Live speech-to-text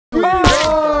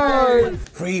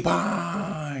Free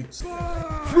pints!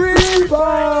 Free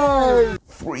pints!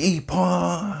 Free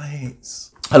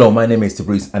pints! Hello, my name is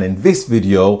Strapzy, and in this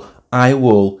video, I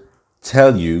will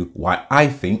tell you why I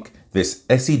think this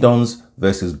SC Dons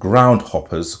versus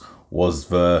Groundhoppers was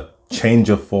the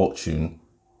change of fortune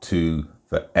to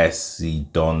the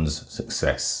SC Dons'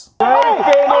 success.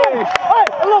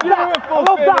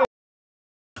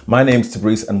 My name is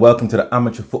Strapzy and welcome to the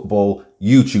Amateur Football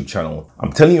YouTube channel.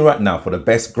 I'm telling you right now, for the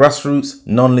best grassroots,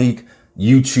 non-league,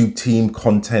 YouTube team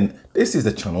content, this is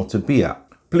the channel to be at.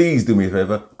 Please do me a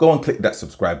favor, go and click that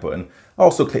subscribe button.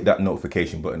 Also click that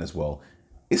notification button as well.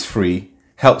 It's free,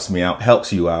 helps me out,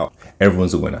 helps you out.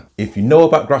 Everyone's a winner. If you know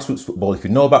about grassroots football, if you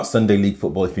know about Sunday League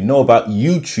football, if you know about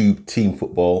YouTube team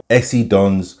football, SC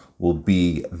Dons will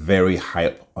be very high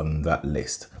up on that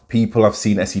list. People have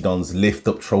seen SC Dons lift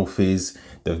up trophies.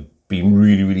 They've been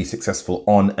really successful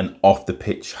on and off the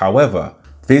pitch. However,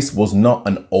 this was not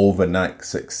an overnight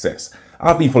success.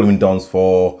 I've been following Dons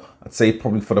for, I'd say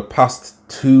probably for the past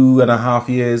 2.5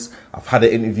 years. I've had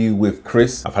an interview with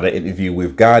Chris. I've had an interview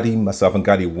with Gadi. Myself and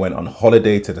Gadi went on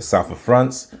holiday to the south of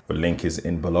France. The link is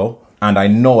in below. And I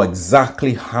know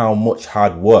exactly how much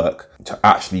hard work to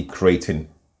actually creating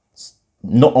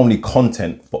not only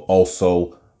content, but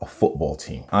also a football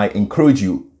team. I encourage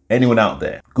you, anyone out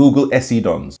there, Google SC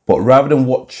Dons, but rather than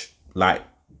watch like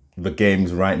the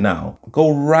games right now,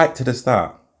 go right to the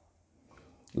start.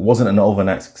 It wasn't an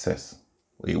overnight success.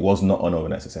 It was not an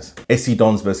overnight success. SC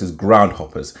Dons versus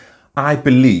Groundhoppers. I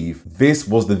believe this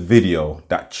was the video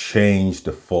that changed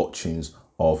the fortunes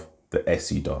of the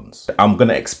SC Dons. I'm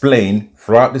gonna explain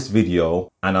throughout this video,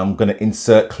 and I'm gonna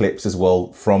insert clips as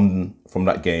well from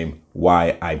that game,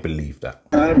 why I believe that.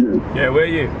 Andrew. Yeah, where are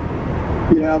you?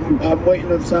 Yeah, I'm waiting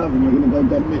on Sam. We're going to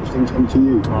go down Mitch and come to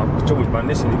you. Oh, George, man,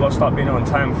 listen, you got to start being on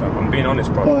time, fam. I'm being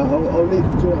honest, bro. I'll leave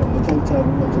the door. I'll take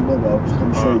time not to bother. I'll just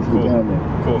come straight cool. down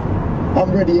there. Cool.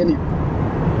 I'm ready anyway.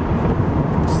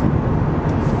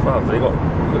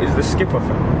 Fam, it's the skipper,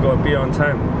 fam. We've got to be on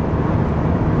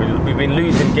time. We've been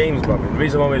losing games, bro. The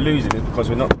reason why we're losing is because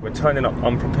we're turning up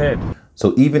unprepared.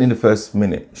 So even in the first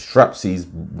minute, Strapzy's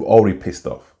already pissed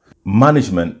off.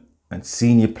 Management and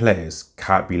senior players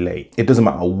can't be late. It doesn't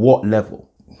matter what level.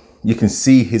 You can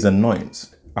see his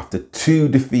annoyance. After 2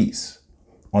 defeats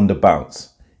on the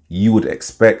bounce, you would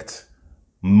expect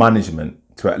management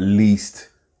to at least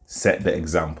set the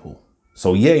example.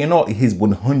 So yeah, you know what? He's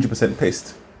 100%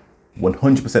 pissed.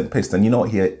 100% pissed. And you know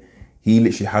what? He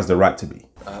literally has the right to be.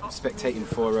 Spectating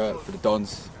for the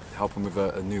Dons, helping with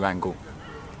a new angle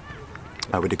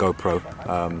with the GoPro.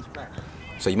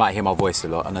 So you might hear my voice a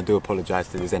lot, and I do apologise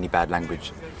if there's any bad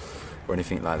language or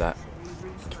anything like that.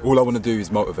 All I want to do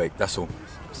is motivate, that's all.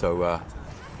 So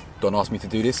Don asked me to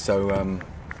do this, so I'm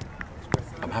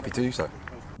happy to do so.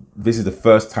 This is the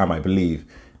first time, I believe,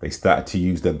 they started to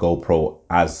use their GoPro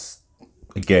as,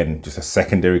 again, just a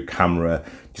secondary camera,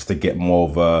 just to get more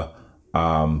of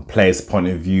a player's point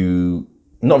of view,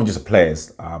 not even just a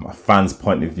player's, a fan's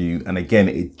point of view. And again,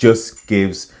 it just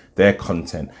gives their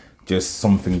content just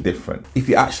something different. If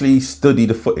you actually study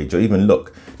the footage or even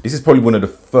look, this is probably one of the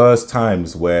first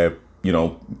times where, you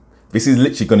know, this is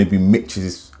literally going to be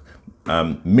Mitch's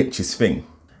thing.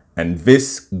 And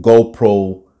this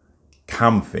GoPro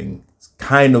cam thing,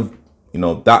 kind of, you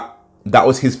know, that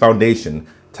was his foundation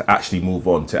to actually move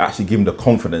on, to actually give him the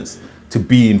confidence to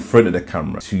be in front of the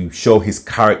camera, to show his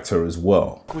character as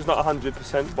well. It was not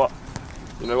 100%, but,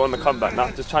 you know, on the comeback now,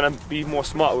 just trying to be more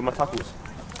smart with my tackles.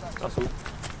 That's all.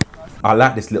 I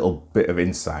like this little bit of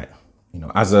insight. You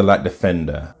know, as a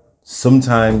defender,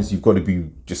 sometimes you've got to be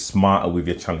just smarter with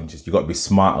your challenges. You've got to be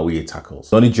smarter with your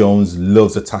tackles. Donny Jones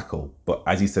loves a tackle, but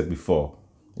as he said before,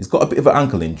 he's got a bit of an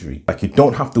ankle injury. Like, you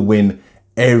don't have to win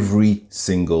every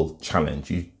single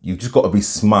challenge. You've just got to be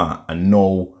smart and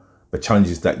know the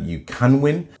challenges that you can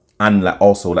win, and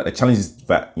also the challenges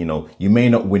that, you know, you may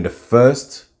not win the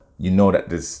first. You know that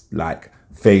there's like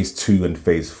phase 2 and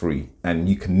phase 3, and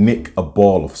you can nick a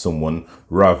ball of someone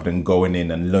rather than going in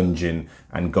and lunging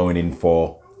and going in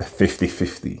for a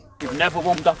 50-50. You've never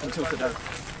warmed up until today.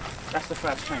 That's the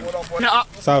first change.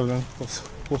 Simon,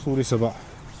 what's all this about?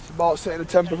 It's about setting the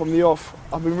tempo from the off.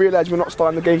 I've been realising we're not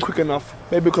starting the game quick enough.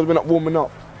 Maybe because we're not warming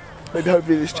up. Maybe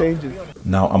hopefully this changes.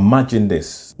 Now imagine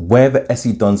this, where the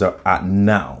SC Dons are at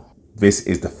now, this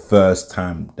is the first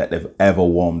time that they've ever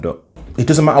warmed up. It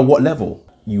doesn't matter what level.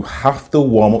 You have to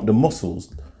warm up the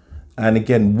muscles. And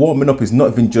again, warming up is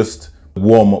not even just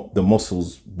warm up the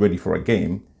muscles ready for a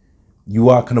game. You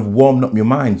are kind of warming up your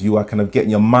mind. You are kind of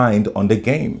getting your mind on the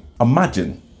game.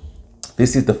 Imagine,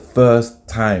 this is the first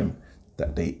time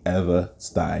that they ever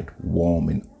started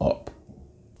warming up.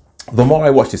 The more I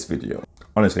watch this video,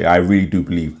 honestly, I really do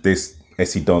believe this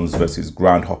SC Dons versus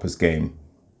Groundhoppers game,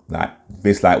 like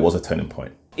this, like was a turning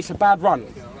point. It's a bad run,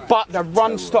 but the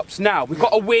run stops now. We've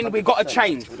got to win. We've got to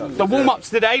change. The warm-ups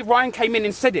today, Ryan came in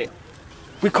and said it.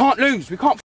 We can't lose. We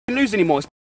can't lose anymore.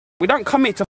 We don't come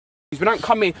here to lose. We don't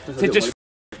come here to just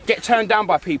get turned down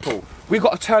by people. We've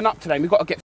got to turn up today. We've got to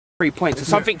get 3 points. If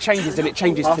something changes, then it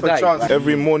changes today.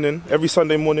 Every morning, every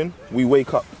Sunday morning, we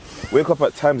wake up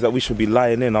at times that we should be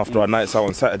lying in after our nights out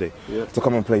on Saturday to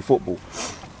come and play football.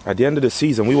 At the end of the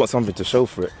season, we want something to show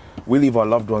for it. We leave our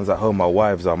loved ones at home, our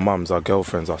wives, our mums, our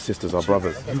girlfriends, our sisters, our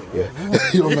brothers. Yeah.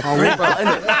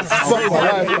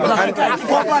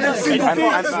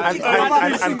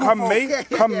 And come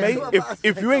May,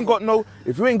 if you ain't got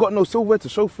no silverware to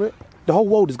show for it, the whole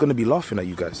world is going to be laughing at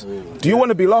you guys. Do you want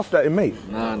to be laughed at in May?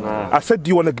 No. I said, do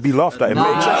you want to be laughed at in May?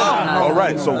 All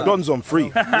right, so Dons on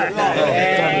 3.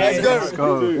 Let's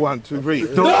go. 1, 2, 3.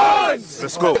 Dons!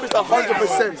 Let's go.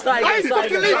 100%.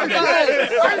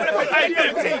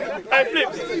 Hey,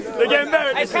 Flips, they're getting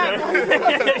married.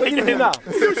 What are you doing now?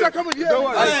 Seriously, I'm coming here.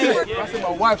 I said my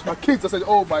wife, my kids. I said,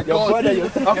 oh my God.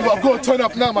 I've got to turn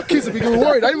up now. My kids have been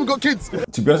worried. I even got kids.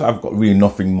 To be honest, I've got really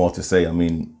nothing more to say. I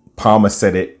mean, Palmer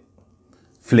said it.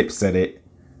 Flip said it.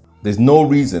 There's no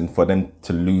reason for them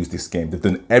to lose this game. They've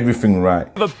done everything right.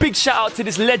 A big shout out to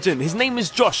this legend. His name is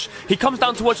Josh. He comes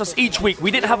down to watch us each week. We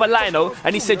didn't have a lino,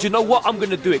 and he said, you know what? I'm going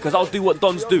to do it because I'll do what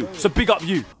Dons do. So big up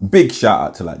you. Big shout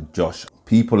out to like Josh.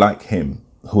 People like him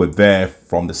who were there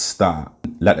from the start.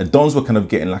 Like the Dons were kind of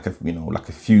getting like a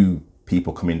few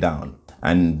people coming down.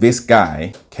 And this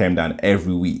guy came down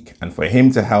every week. And for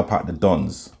him to help out the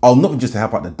Dons, or not just to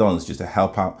help out the Dons, just to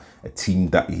help out a team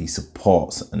that he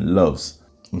supports and loves.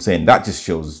 I'm saying that just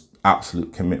shows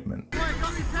absolute commitment.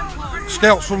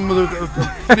 Scouts from the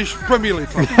Finnish Premier League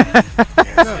club.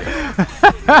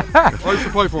 I used to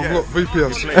play for them, look,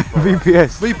 VPS.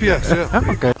 VPS,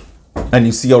 yeah. Okay. And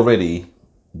you see already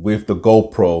with the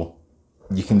GoPro,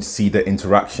 you can see the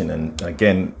interaction. And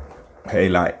again, hey,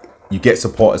 like, you get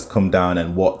supporters come down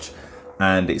and watch,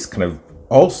 and it's kind of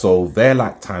also their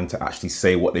like time to actually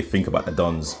say what they think about the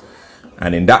Dons.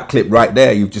 And in that clip right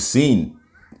there, you've just seen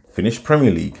Finnish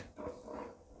Premier League.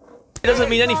 It doesn't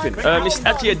mean anything. It's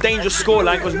actually a dangerous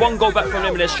scoreline because 1 goal back from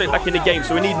them and they're straight back in the game,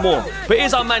 so we need more. But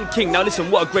here's our man King. Now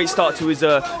listen, what a great start to his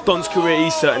Dons career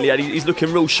he's certainly had. He's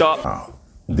looking real sharp. Oh,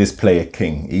 this player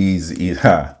King, he's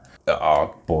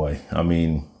oh boy, I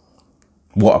mean,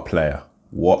 what a player.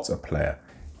 What a player.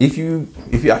 If you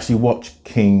actually watch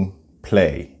King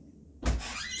play,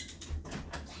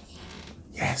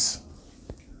 yes.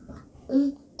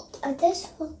 I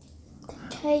just want to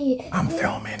tell you. I'm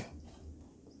filming.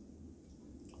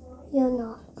 You're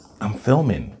not. I'm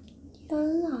filming.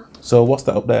 You're not. So what's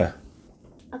that up there?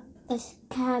 A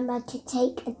camera to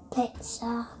take a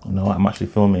picture. No, I'm actually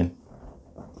filming.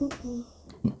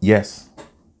 Yes.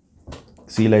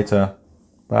 See you later.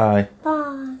 Bye.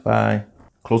 Bye. Bye.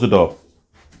 Close the door.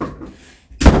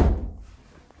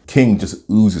 King just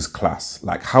oozes class.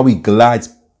 Like how he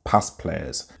glides past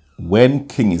players. When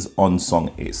King is on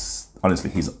song, it's honestly,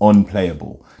 he's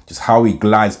unplayable. Just how he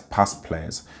glides past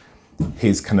players.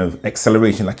 His kind of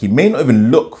acceleration, like he may not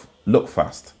even look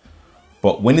fast,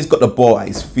 but when he's got the ball at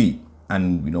his feet,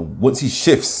 and once he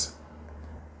shifts,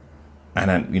 and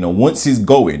then once he's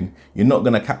going, you're not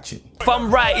gonna catch it. If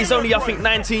I'm right, he's only I think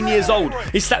 19 years old.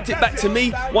 He slapped it back to me.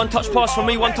 1 touch pass from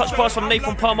me, 1 touch pass from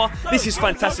Nathan Palmer. This is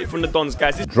fantastic from the Dons,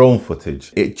 guys. Drone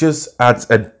footage, it just adds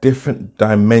a different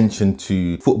dimension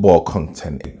to football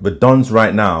content. The Dons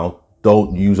right now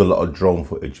don't use a lot of drone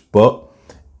footage, but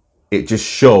it just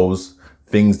shows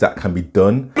things that can be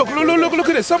done. Look at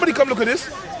this. Somebody come look at this.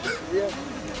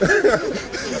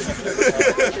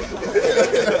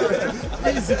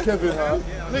 Easy, Kevin, huh?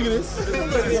 Look at this.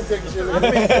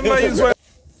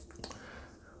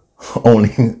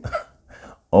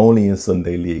 Only in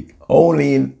Sunday League.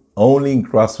 Only in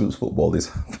grassroots football this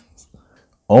happens.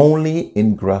 Only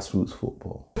in grassroots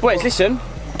football. Boys, listen.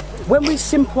 When we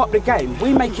simple up the game,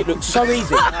 we make it look so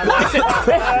easy. Listen,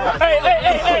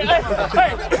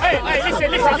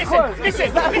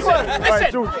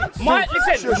 listen.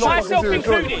 Myself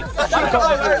included.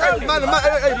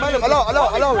 Allow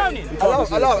it.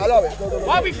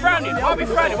 Why are we frowning? Why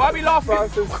are we laughing?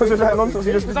 Because you're letting on to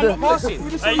Because I'm not passing.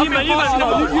 Hey, you man,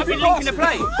 I've been linking the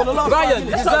play. Ryan,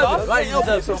 you deserve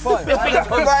it.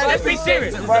 Let's be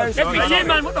serious. Let's be serious,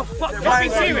 man. What the fuck? Let's be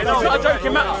serious. It's not a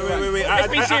joking matter. Let's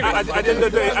be serious. at the end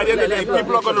of the day,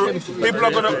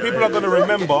 people are gonna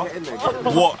remember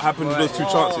what happened with those two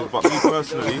chances. But me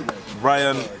personally,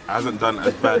 Ryan hasn't done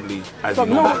as badly as he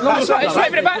normally does. It's not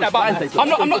even about that.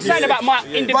 But I'm not saying about my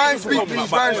individual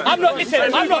performance.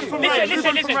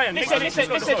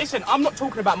 Listen. I'm not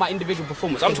talking about my individual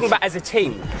performance. I'm talking about as a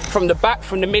team, from the back,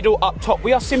 from the middle, up top.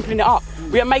 We are simpling it up.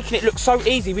 We are making it look so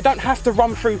easy. We don't have to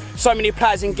run through so many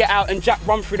players and get out and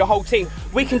run through the whole team.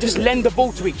 We can just lend the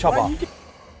ball to each other.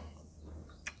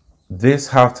 This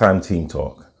halftime team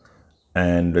talk,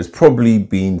 and there's probably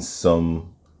been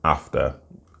some after,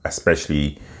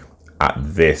 especially at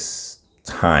this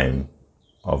time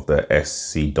of the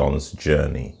SC Dons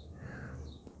journey.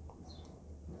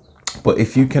 But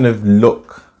if you kind of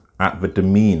look at the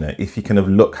demeanour, if you kind of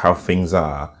look how things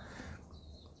are,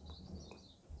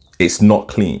 it's not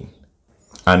clean.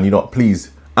 And you know,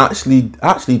 please actually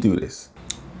do this.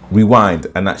 Rewind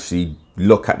and actually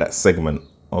look at that segment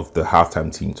of the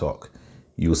halftime team talk.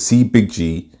 You'll see Big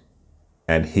G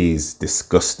and he's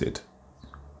disgusted.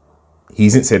 He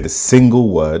hasn't said a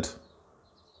single word.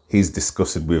 He's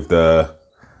disgusted with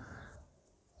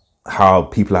how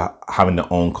people are having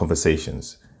their own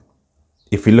conversations.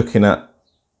 If you're looking at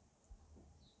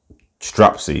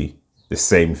Strapzy, the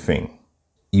same thing.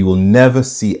 You will never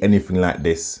see anything like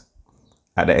this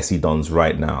at the SC Dons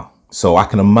right now. So I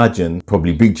can imagine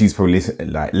probably Big G's probably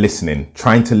listening,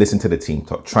 trying to listen to the team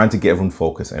talk, trying to get everyone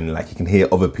focused, and like you can hear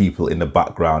other people in the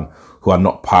background who are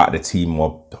not part of the team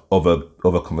or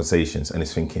other conversations, and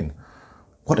he's thinking,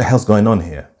 what the hell's going on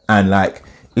here? And like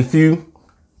if you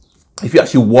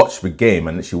actually watch the game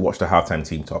and actually watch the halftime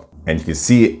team talk, and you can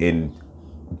see it in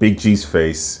Big G's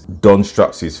face, Don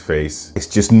Strapzy's face, it's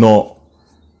just not.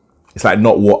 It's like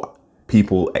not what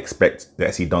people expect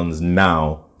the SC Dons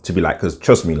now to be like. Because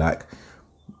trust me, like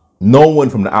no one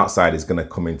from the outside is gonna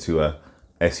come into a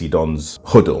SC Dons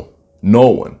huddle. No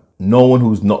one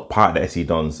who's not part of the SC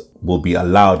Dons will be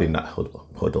allowed in that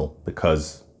huddle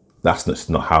because that's just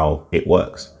not how it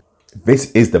works.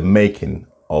 This is the making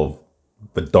of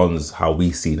the Dons how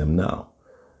we see them now.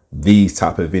 These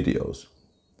type of videos,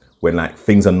 when like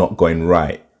things are not going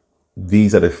right,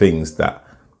 these are the things that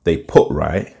they put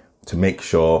right to make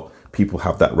sure people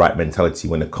have that right mentality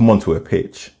when they come onto a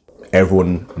pitch.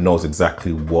 Everyone knows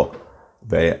exactly what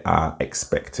they are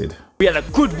expected. We had a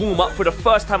good warm-up for the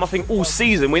first time I think all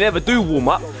season. We never do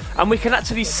warm-up, and we can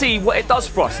actually see what it does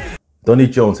for us. Donny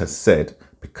Jones has said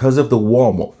because of the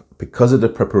warm-up, because of the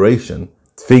preparation,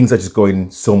 things are just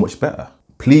going so much better.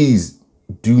 Please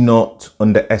do not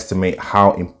underestimate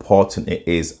how important it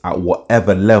is at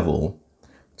whatever level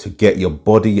to get your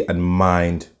body and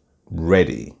mind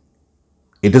ready.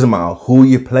 It doesn't matter who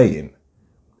you're playing.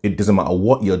 It doesn't matter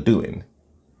what you're doing.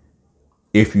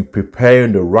 If you prepare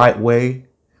in the right way,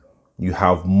 you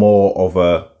have more of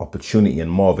an opportunity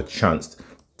and more of a chance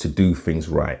to do things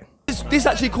right. This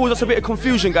actually caused us a bit of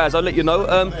confusion, guys, I'll let you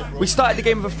know. We started the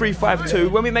game with a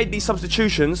 3-5-2. When we made these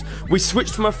substitutions, we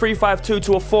switched from a 3-5-2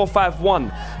 to a 4-5-1.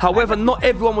 However, not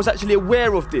everyone was actually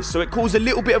aware of this, so it caused a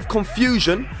little bit of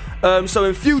confusion. So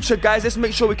in future, guys, let's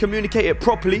make sure we communicate it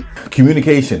properly.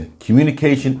 Communication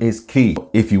is key.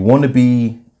 If you want to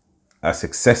be a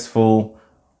successful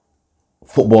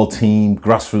football team,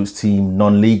 grassroots team,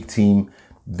 non-league team,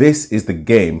 this is the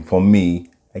game for me,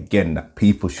 again, that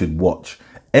people should watch.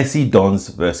 SC Dons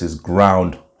versus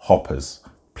Groundhoppers.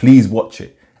 Please watch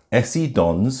it. SC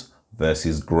Dons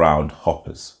versus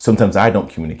Groundhoppers. Sometimes I don't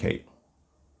communicate.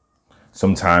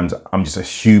 Sometimes I'm just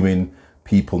assuming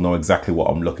people know exactly what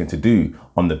I'm looking to do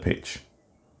on the pitch.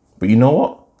 But you know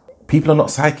what? People are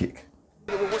not psychic.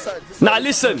 Now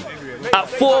listen, at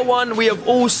 4-1 we have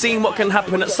all seen what can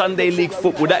happen at Sunday League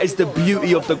football. That is the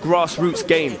beauty of the grassroots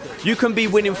game. You can be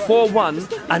winning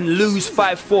 4-1 and lose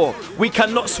 5-4. We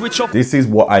cannot switch off. This is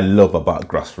what I love about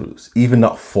grassroots. Even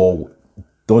at 4-1,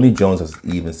 Donny Jones has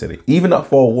even said it. Even at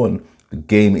 4-1, the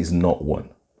game is not won.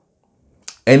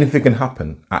 Anything can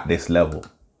happen at this level.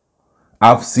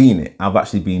 I've seen it. I've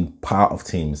actually been part of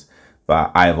teams that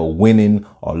are either winning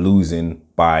or losing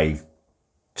by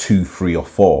 2, 3 or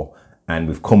 4. And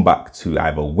we've come back to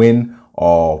either win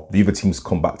or the other teams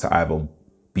come back to either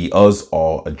be us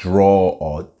or a draw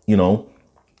or, you know,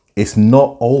 it's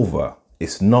not over.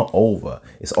 It's not over.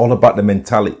 It's all about the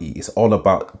mentality. It's all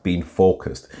about being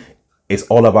focused. It's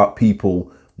all about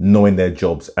people knowing their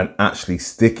jobs and actually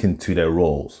sticking to their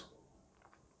roles.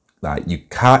 Like, you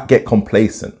can't get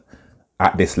complacent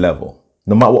at this level,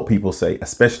 no matter what people say,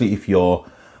 especially if you're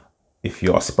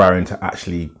aspiring to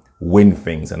actually win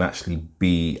things and actually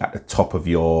be at the top of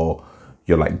your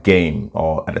your like game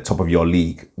or at the top of your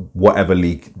league, whatever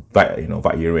league that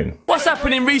that you're in. What's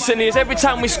happening recently is every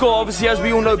time we score, obviously as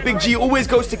we all know, Big G always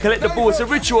goes to collect the ball. It's a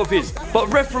ritual of his, but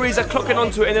referees are clocking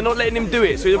onto it and they're not letting him do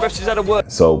it. So the referees had to work.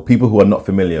 So people who are not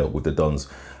familiar with the Dons,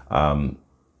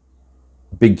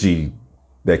 Big G,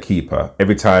 their keeper,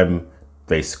 every time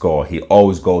they score, he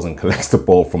always goes and collects the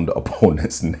ball from the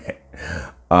opponent's net.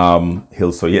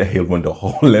 He'll run the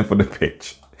whole length of the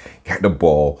pitch, get the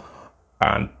ball,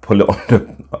 and pull it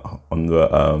on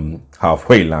the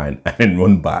halfway line, and then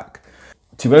run back.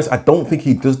 To be honest, I don't think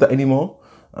he does that anymore.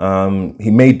 He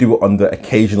may do it on the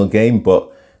occasional game,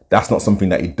 but that's not something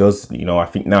that he does. I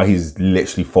think now he's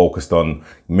literally focused on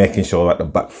making sure that the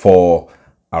back four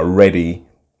are ready,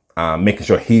 making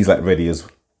sure he's like ready as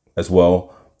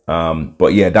well.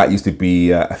 But yeah, that used to be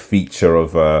a feature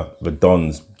of the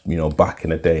Dons, back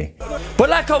in the day. But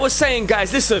like I was saying,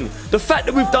 guys, listen, the fact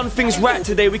that we've done things right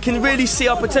today, we can really see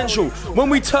our potential.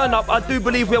 When we turn up, I do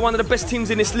believe we're one of the best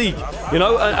teams in this league,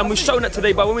 and we've shown that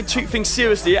today. But when we treat things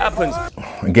seriously, it happens.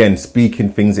 Again,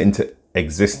 speaking things into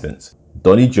existence.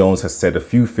 Donny Jones has said a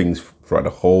few things throughout the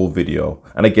whole video.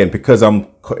 And again, because I'm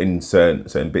cutting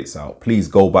certain bits out, please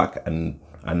go back and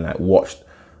like watch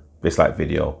this like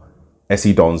video.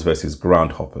 SE Dons versus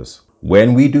Groundhoppers.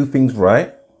 When we do things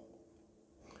right,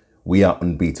 we are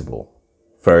unbeatable.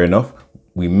 Fair enough.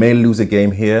 We may lose a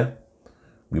game here.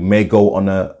 We may go on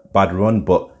a bad run,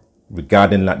 but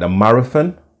regarding like the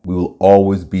marathon, we will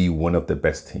always be one of the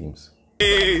best teams.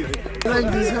 Free bars!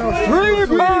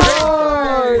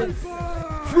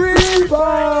 Free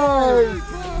bars!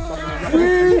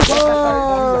 Free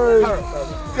bars!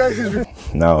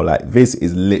 Now, like, this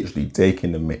is literally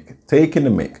taking the mick. Taking the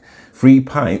mick. 3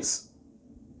 pints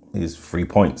is 3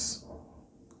 points.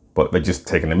 But they're just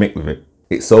taking the mick with it.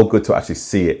 It's so good to actually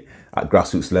see it at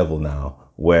grassroots level now,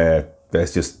 where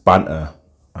there's just banter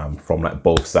from like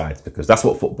both sides, because that's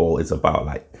what football is about.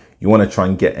 Like, you want to try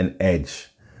and get an edge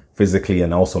physically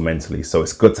and also mentally. So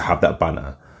it's good to have that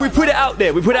banter. We put it out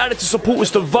there. We put it out there to support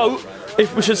us to vote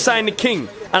if we should sign the King.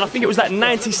 And I think it was like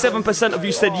 97% of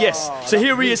you said yes. So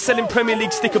here he is selling Premier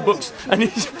League sticker books, and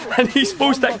he's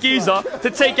forced that geezer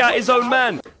to take out his own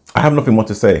man. I have nothing more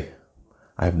to say.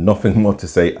 I have nothing more to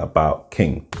say about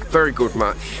King. Very good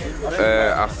match.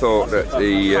 I thought that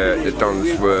the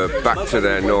Dons were back to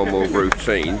their normal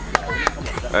routine.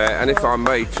 And if I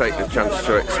may take the chance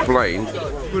to explain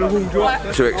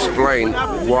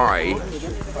why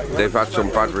they've had some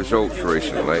bad results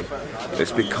recently,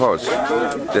 it's because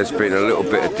there's been a little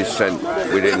bit of dissent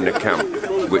within the camp,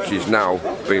 which is now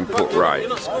being put right.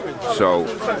 So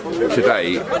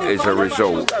today is a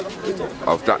result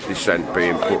of that dissent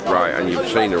being put right, and you've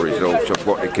seen the results of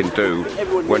what they can do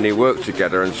when they work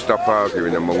together and stop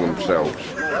arguing among themselves.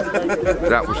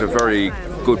 That was a very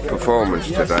good performance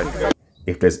today.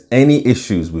 If there's any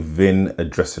issues within a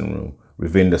dressing room,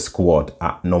 within the squad,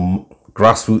 at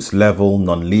grassroots level,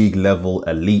 non-league level,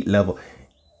 elite level,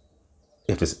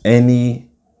 if there's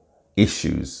any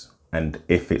issues, and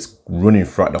if it's running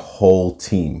throughout the whole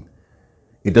team,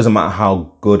 it doesn't matter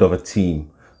how good of a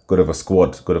team, good of a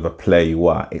squad, good of a player you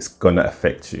are, it's gonna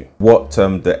affect you. What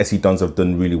the SE Dons have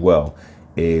done really well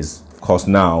is, of course,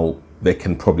 now they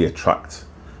can probably attract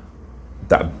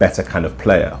that better kind of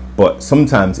player. But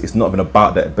sometimes it's not even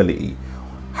about their ability.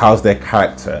 How's their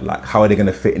character? Like, how are they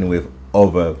gonna fit in with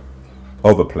other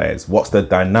players? What's the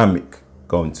dynamic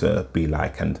going to be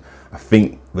like? And I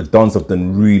think the Dons have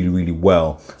done really, really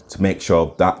well to make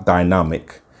sure that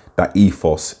dynamic, that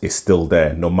ethos is still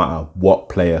there, no matter what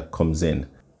player comes in.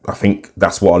 I think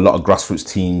that's what a lot of grassroots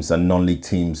teams and non-league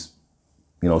teams,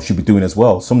 should be doing as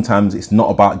well. Sometimes it's not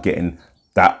about getting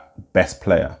that best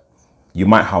player. You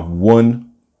might have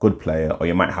one good player, or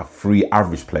you might have 3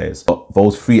 average players, but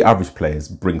those 3 average players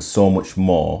bring so much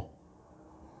more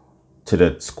to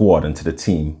the squad and to the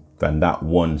team than that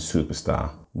one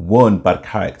superstar. One bad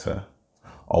character,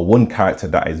 or one character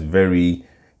that is very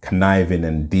conniving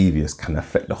and devious, can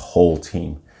affect the whole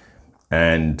team.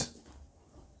 And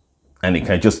it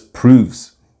kind of just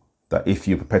proves that if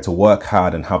you're prepared to work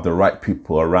hard and have the right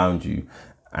people around you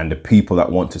and the people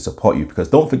that want to support you, because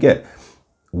don't forget,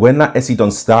 when that SE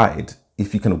Dons started,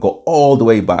 if you kind of go all the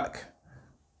way back,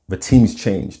 the team's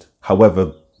changed.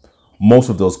 However, most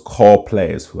of those core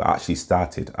players who actually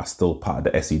started are still part of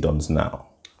the SE Dons now.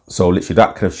 So literally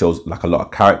that kind of shows like a lot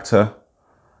of character,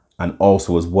 and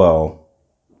also as well,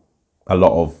 a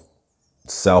lot of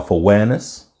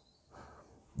self-awareness.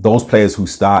 Those players who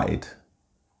started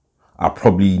are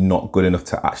probably not good enough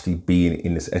to actually be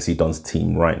in this SE Dons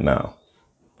team right now.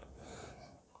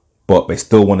 But they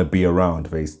still want to be around.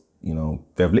 They've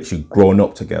literally grown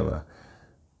up together.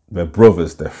 they're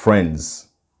brothers, they're friends.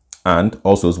 And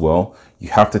also as well, you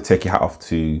have to take your hat off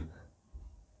to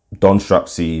Don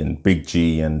Strapzy and Big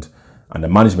G and the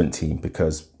management team,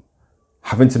 because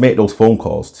having to make those phone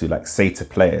calls to like say to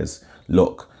players,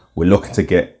 look, we're looking to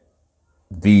get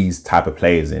these type of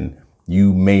players in.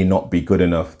 You may not be good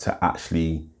enough to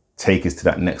actually take us to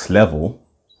that next level.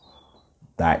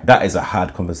 That is a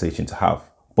hard conversation to have.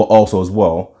 But also as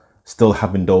well, still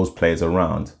having those players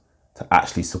around to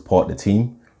actually support the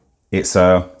team. It's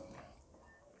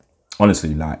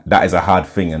honestly, like, that is a hard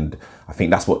thing, and I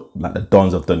think that's what like the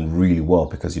Dons have done really well,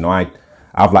 because, you know,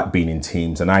 I've like been in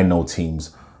teams, and I know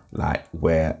teams like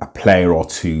where a player or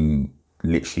two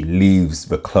literally leaves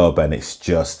the club and it's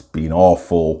just been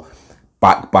awful,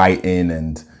 backbiting,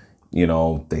 and, you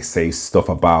know, they say stuff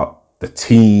about the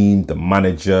team, the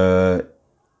manager,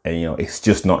 and, you know, it's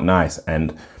just not nice,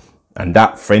 and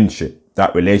that friendship,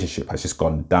 that relationship has just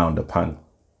gone down the pan.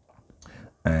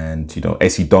 And, you know,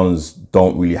 SC Dons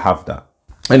don't really have that.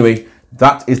 Anyway,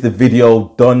 that is the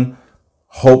video done.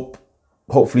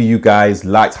 Hopefully you guys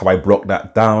liked how I broke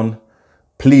that down.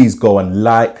 Please go and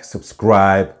like,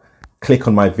 subscribe, click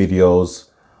on my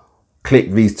videos,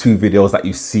 click these 2 videos that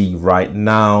you see right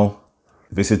now.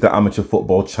 This is the Amateur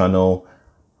Football channel.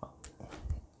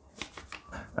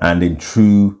 And in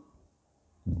true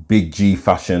Big G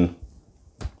fashion,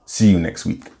 see you next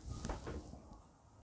week.